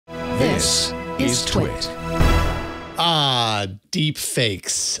This is TWiT. Deep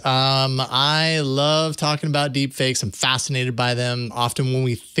fakes. I love talking about deep fakes. I'm fascinated by them. Often when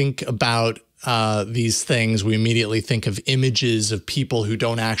we think about these things, we immediately think of images of people who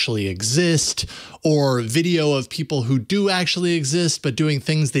don't actually exist, or video of people who do actually exist, but doing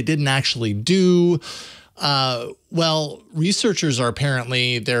things they didn't actually do. Well, researchers are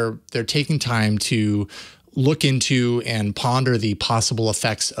apparently, they're taking time to look into and ponder the possible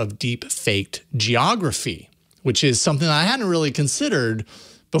effects of deep faked geography, which is something I hadn't really considered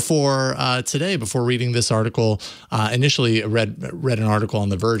before today, before reading this article. Initially read an article on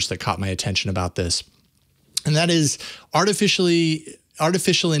The Verge that caught my attention about this. And that is artificial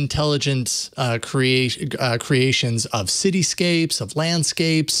intelligence creations of cityscapes, of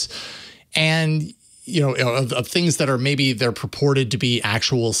landscapes, and of things that are maybe they're purported to be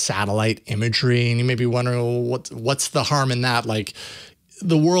actual satellite imagery. And you may be wondering, well, what's the harm in that? Like,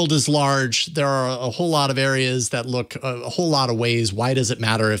 the world is large. There are a whole lot of areas that look a whole lot of ways. Why does it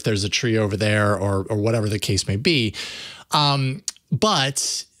matter if there's a tree over there or whatever the case may be?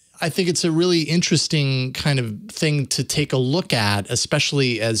 But I think it's a really interesting kind of thing to take a look at,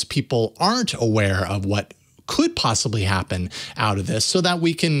 especially as people aren't aware of what could possibly happen out of this, so that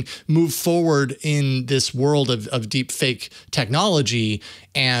we can move forward in this world of deep fake technology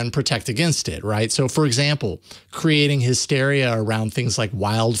and protect against it, right? So for example, creating hysteria around things like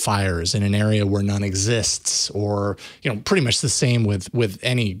wildfires in an area where none exists, or, pretty much the same with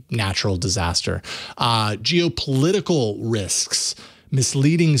any natural disaster. Geopolitical risks,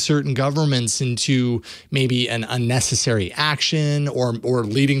 misleading certain governments into maybe an unnecessary action, or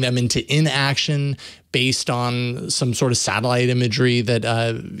leading them into inaction based on some sort of satellite imagery that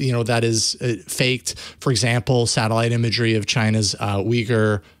that is faked. For example, satellite imagery of China's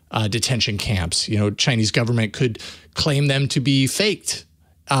Uyghur detention camps. Chinese government could claim them to be faked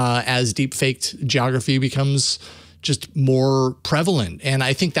as deep faked geography becomes just more prevalent. And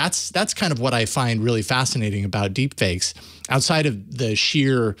I think that's kind of what I find really fascinating about deep fakes, outside of the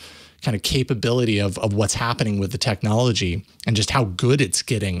sheer kind of capability of what's happening with the technology and just how good it's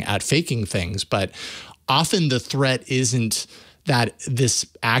getting at faking things. But often the threat isn't that this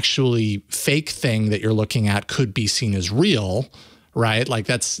actually fake thing that you're looking at could be seen as real, right? Like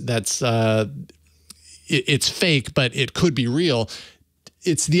it's fake, but it could be real.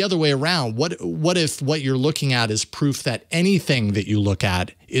 It's the other way around. What if what you're looking at is proof that anything that you look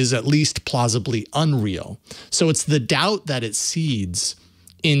at is at least plausibly unreal? So it's the doubt that it seeds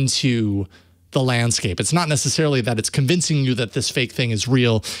into the landscape. It's not necessarily that it's convincing you that this fake thing is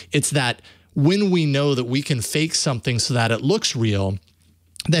real. It's that when we know that we can fake something so that it looks real,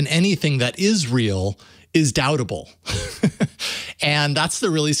 then anything that is real is doubtable. And that's the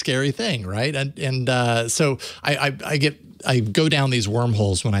really scary thing, right? So I go down these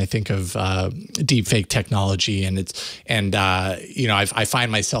wormholes when I think of deepfake technology, and I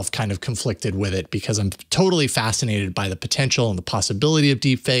find myself kind of conflicted with it, because I'm totally fascinated by the potential and the possibility of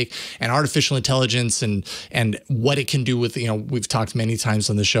deepfake and artificial intelligence and what it can do with, we've talked many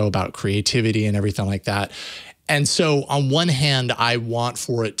times on the show about creativity and everything like that. And so on one hand, I want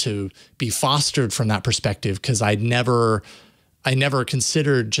for it to be fostered from that perspective, because I never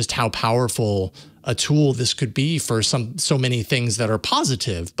considered just how powerful a tool this could be for so many things that are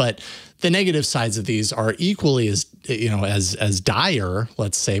positive. But the negative sides of these are equally as dire,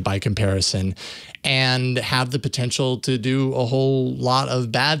 let's say, by comparison, and have the potential to do a whole lot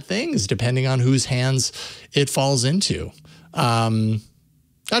of bad things depending on whose hands it falls into. I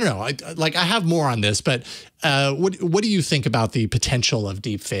don't know. I have more on this, but what do you think about the potential of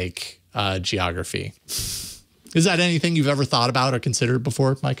deepfake geography? Is that anything you've ever thought about or considered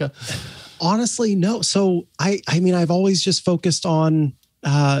before, Mikah? Honestly, no. So I mean, I've always just focused on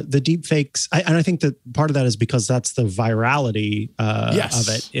the deep fakes. And I think that part of that is because that's the virality of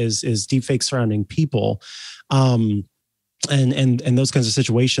it is deep fakes surrounding people. And those kinds of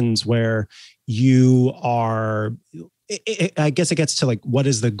situations where you are, I guess it gets to like, what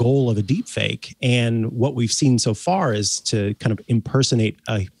is the goal of a deep fake? And what we've seen so far is to kind of impersonate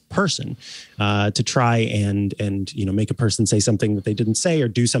a person, to try and make a person say something that they didn't say or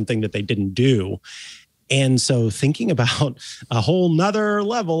do something that they didn't do. And so thinking about a whole nother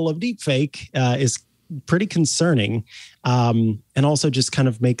level of deepfake is pretty concerning, and also just kind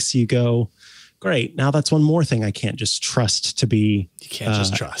of makes you go, great, now that's one more thing I can't just trust to be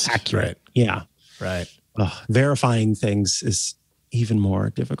accurate. Right. Yeah. Right. Verifying things is even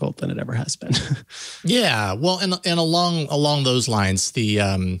more difficult than it ever has been. Yeah, well, and along those lines,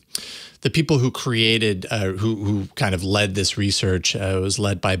 the people who created, who kind of led this research, was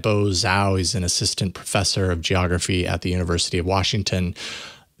led by Bo Zhao. He's an assistant professor of geography at the University of Washington.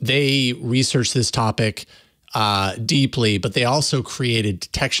 they researched this topic deeply, but they also created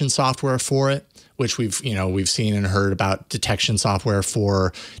detection software for it, which we've seen and heard about detection software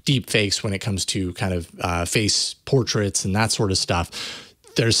for deep fakes when it comes to kind of face portraits and that sort of stuff.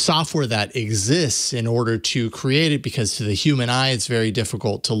 There's software that exists in order to create it, because to the human eye, it's very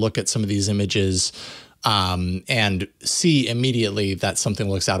difficult to look at some of these images and see immediately that something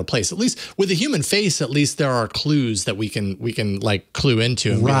looks out of place. At least with the human face, at least there are clues that we can like clue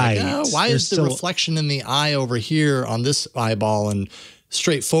into. And right. Be like, oh, why is the reflection in the eye over here on this eyeball and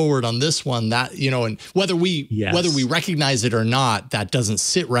straightforward on this one? That, and whether we recognize it or not, that doesn't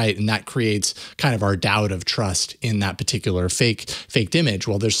sit right, and that creates kind of our doubt of trust in that particular faked image.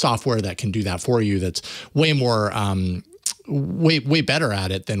 Well, there's software that can do that for you that's way more way better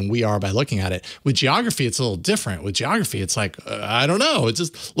at it than we are by looking at it. With geography, it's a little different. With geography, it's like, I don't know. It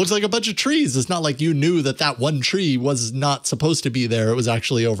just looks like a bunch of trees. It's not like you knew that one tree was not supposed to be there. It was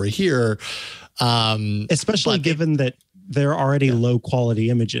actually over here. Especially given that they're already low quality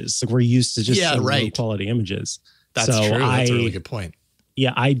images. Like, we're used to just low quality images. That's true. That's a really good point.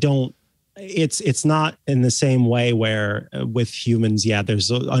 Yeah, I don't. It's not in the same way where with humans,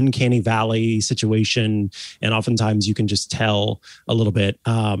 there's an uncanny valley situation, and oftentimes you can just tell a little bit.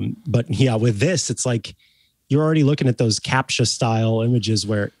 But with this, it's like you're already looking at those CAPTCHA style images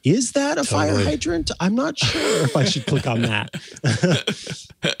where, is that a fire hydrant? I'm not sure if I should click on that.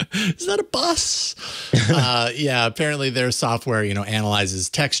 Is that a bus? Apparently their software, analyzes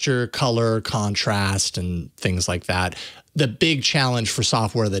texture, color, contrast, and things like that. The big challenge for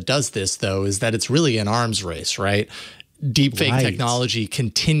software that does this, though, is that it's really an arms race, right? Deepfake technology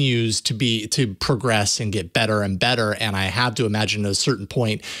continues to progress and get better and better. And I have to imagine at a certain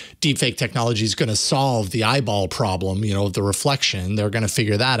point, deepfake technology is going to solve the eyeball problem, the reflection. They're going to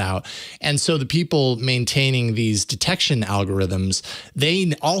figure that out. And so the people maintaining these detection algorithms,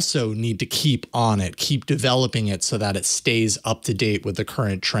 they also need to keep on it, keep developing it so that it stays up to date with the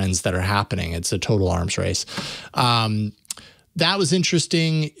current trends that are happening. It's a total arms race. That was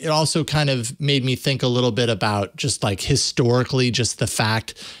interesting. It also kind of made me think a little bit about just like historically, just the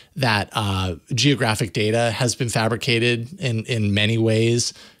fact that geographic data has been fabricated in many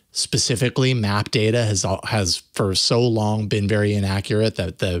ways. Specifically, map data has for so long been very inaccurate.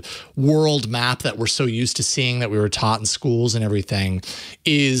 That the world map that we're so used to seeing, that we were taught in schools and everything,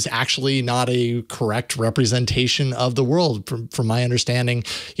 is actually not a correct representation of the world. From my understanding,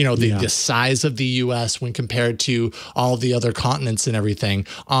 the size of the U.S. when compared to all the other continents and everything,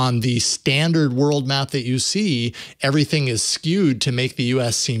 on the standard world map that you see, everything is skewed to make the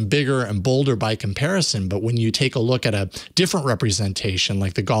U.S. seem bigger and bolder by comparison. But when you take a look at a different representation,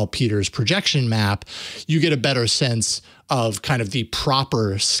 like the Peters projection map, you get a better sense of kind of the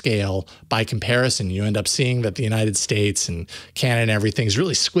proper scale by comparison. You end up seeing that the United States and Canada and everything is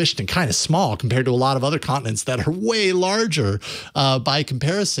really squished and kind of small compared to a lot of other continents that are way larger by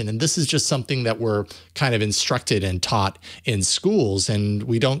comparison. And this is just something that we're kind of instructed and taught in schools, and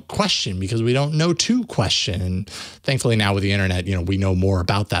we don't question because we don't know to question. And thankfully now with the internet, we know more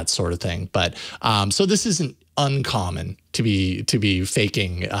about that sort of thing. But so this isn't uncommon to be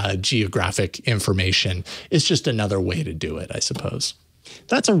faking geographic information. It's just another way to do it, I suppose.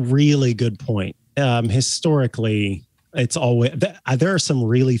 That's a really good point. Historically, it's always there are some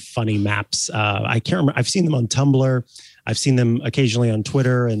really funny maps. I can't remember. I've seen them on Tumblr. I've seen them occasionally on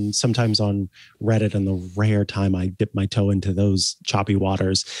Twitter and sometimes on Reddit. And the rare time I dip my toe into those choppy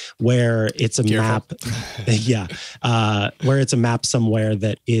waters, where it's a map, where it's a map somewhere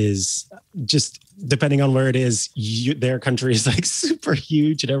that is just, depending on where it is, their country is like super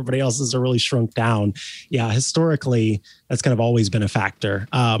huge and everybody else's are really shrunk down. Yeah, historically, that's kind of always been a factor.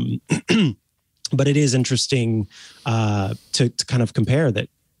 But it is interesting to kind of compare that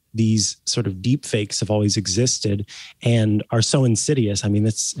these sort of deep fakes have always existed and are so insidious. I mean,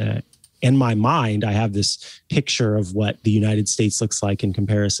 it's in my mind, I have this picture of what the United States looks like in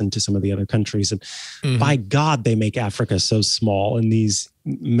comparison to some of the other countries. And by God, they make Africa so small in these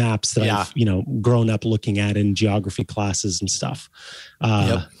maps that I've, grown up looking at in geography classes and stuff.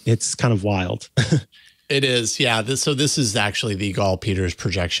 It's kind of wild. It is, yeah. So this is actually the Gall-Peters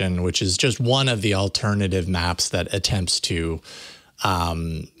projection, which is just one of the alternative maps that attempts to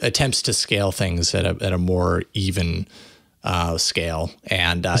scale things at a more even scale.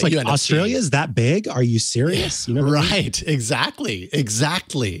 And it's like Australia is that big? Are you serious? Right. Exactly.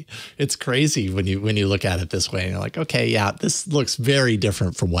 It's crazy when you look at it this way and you're like, okay, yeah, this looks very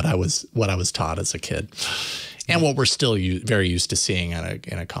different from what I was taught as a kid, and what we're still very used to seeing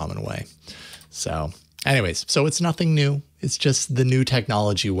in a common way. So Anyways, so it's nothing new. It's just the new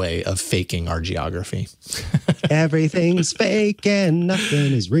technology way of faking our geography. Everything's fake and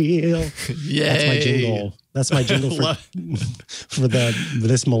nothing is real. Yay. That's my jingle. That's my jingle for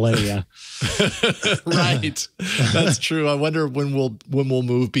this millennia. Right. That's true. I wonder when we'll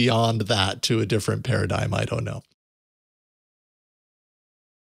move beyond that to a different paradigm. I don't know.